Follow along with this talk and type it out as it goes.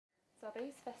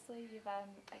BEEVERS. Firstly, you've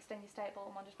extended your stay at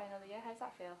Bolton just by another year. How does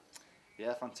that feel?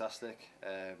 Yeah, fantastic.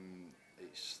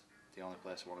 It's the only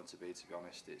place I wanted to be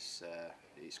honest.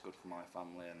 It's good for my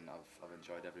family, and I've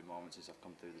enjoyed every moment since I've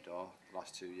come through the door. The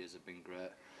last 2 years have been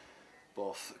great.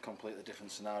 Both completely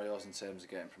different scenarios in terms of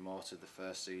getting promoted the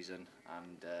first season,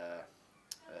 and the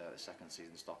second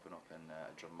season stopping up in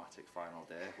a dramatic final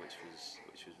day, which was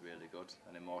really good,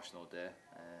 an emotional day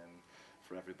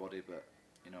for everybody, but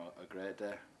you know, a great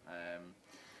day.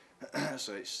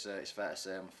 So it's fair to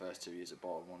say my first 2 years at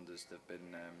Bolton Wanderers, they've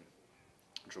been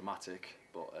dramatic,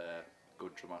 but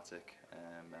good dramatic,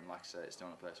 and like I say, it's the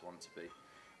only place I wanted to be.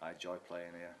 I enjoy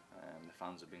playing here. The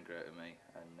fans have been great to me,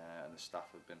 and the staff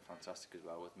have been fantastic as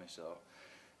well with me. So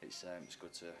it's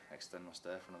good to extend my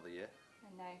stay for another year.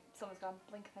 And now summer's gone,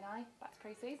 blink of an eye, back to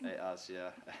pre-season. It has,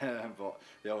 yeah. But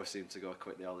they always seem to go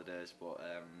quick, the holidays. But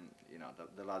you know,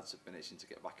 the lads have been itching to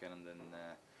get back in, and then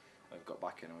we've got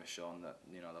back in, and we've shown that,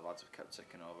 you know, the lads have kept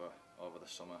ticking over the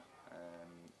summer.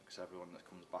 Because everyone that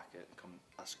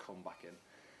has come back in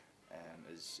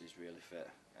is really fit,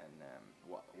 and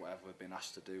whatever we've been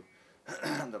asked to do,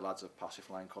 the lads have passed with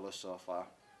flying colours so far,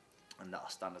 and that'll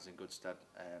stand us in good stead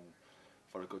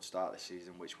for a good start this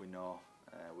season, which we know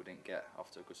we didn't get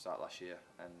after a good start last year,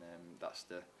 and that's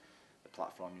the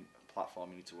platform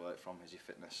you need to work from, is your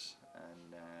fitness.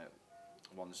 And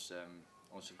once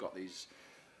we've got these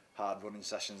hard running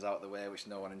sessions out of the way, which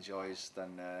no one enjoys,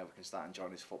 then we can start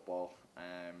enjoying this football,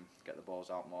 get the balls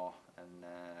out more, and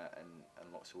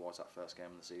look towards that first game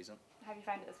of the season. How have you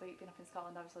found it this week, being up in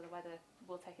Scotland? Obviously the weather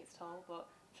will take its toll, but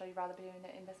I'm sure you'd rather be doing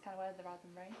it in this kind of weather rather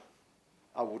than rain?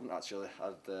 I wouldn't actually.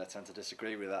 I'd tend to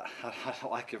disagree with that. I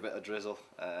like a bit of drizzle,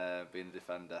 being a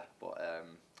defender, but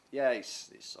yeah, it's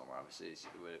summer. Obviously,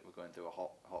 we're going through a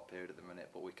hot period at the minute,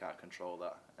 but we can't control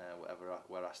that. Whatever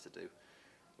we're asked to do,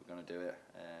 we're going to do it,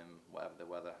 whatever the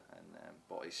weather. And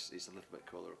but it's a little bit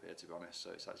cooler up here, to be honest.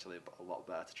 So it's actually a lot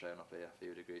better to train up here, a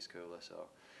few degrees cooler. So,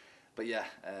 but yeah,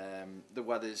 the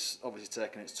weather's obviously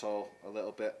taking its toll a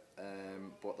little bit,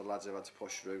 but the lads have had to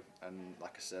push through. And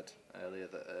like I said earlier,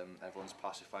 that everyone's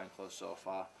pacifying close so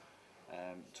far.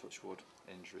 Touch wood,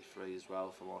 injury free as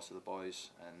well for most of the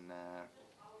boys,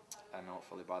 and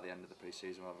hopefully by the end of the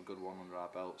pre-season we'll have a good one under our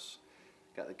belts.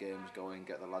 Get the games going,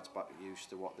 get the lads back used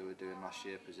to what they were doing last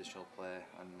year, positional play,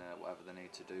 and whatever they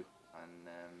need to do. And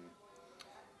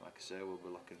like I say, we'll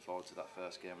be looking forward to that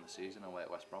first game of the season away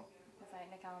at West Brom.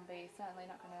 Nick Allenby certainly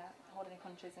not going to hold any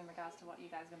punches in regards to what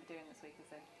you guys are going to be doing this week, is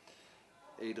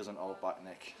he? He doesn't hold back,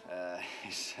 Nick.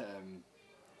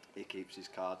 He keeps his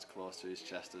cards close to his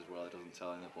chest as well. He doesn't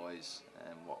tell any of the boys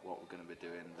what we're going to be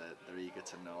doing. They're eager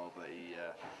to know, but he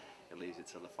leaves it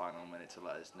till the final minute to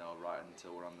let us know, right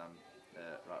until we're on them.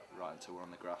 Right until we're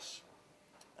on the grass,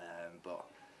 but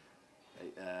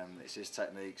it's his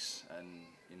techniques, and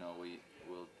you know,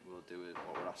 we'll do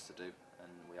what we're asked to do,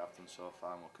 and we have done so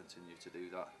far, and we'll continue to do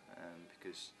that,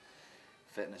 because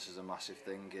fitness is a massive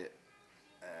thing.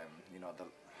 You know,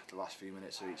 the last few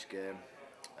minutes of each game,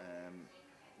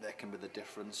 they can be the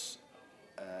difference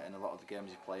in a lot of the games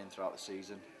you're playing throughout the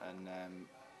season, and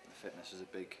fitness is a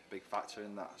big factor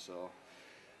in that. So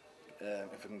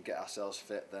if we can get ourselves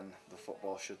fit, then the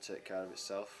football should take care of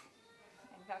itself.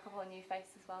 And you've got a couple of new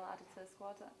faces as well added to the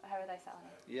squad. How are they settling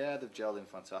in? Yeah, they've gelled in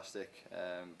fantastic.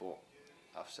 But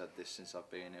I've said this since I've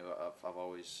been here. I've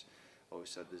always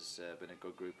said there's been a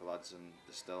good group of lads, and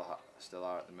there still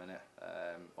are at the minute.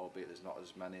 Albeit there's not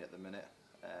as many at the minute.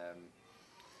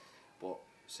 But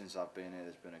since I've been here,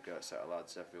 there's been a great set of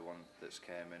lads. Everyone that's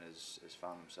came in has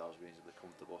found themselves reasonably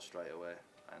comfortable straight away.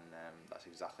 And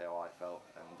that's exactly how I felt.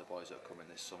 And the boys that have come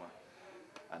in this summer,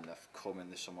 and they've come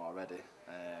in this summer already,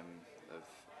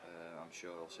 I'm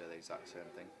sure they'll say the exact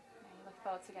same thing. You look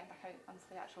forward to getting back out onto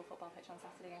the actual football pitch on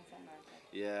Saturday against St. Mary?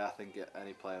 Yeah, I think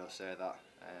any player will say that.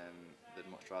 They'd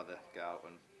much rather get out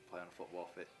and play on a football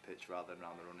pitch rather than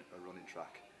around a running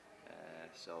track.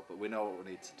 But we know what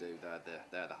we need to do.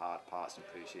 They're the hard parts in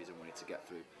pre-season we need to get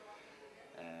through.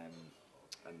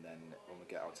 And then when we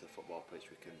get out to the football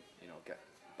pitch, we can, you know, get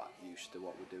back used to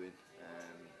what we're doing,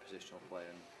 positional play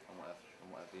and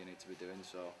whatever you need to be doing.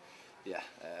 So yeah,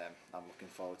 I'm looking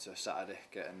forward to Saturday,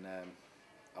 getting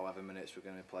however minutes we're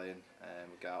going to be playing.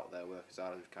 We get out there, work as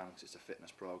hard as we can, because it's a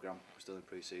fitness programme. We're still in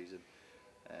pre-season,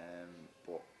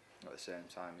 but at the same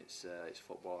time it's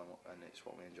football, and it's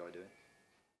what we enjoy doing.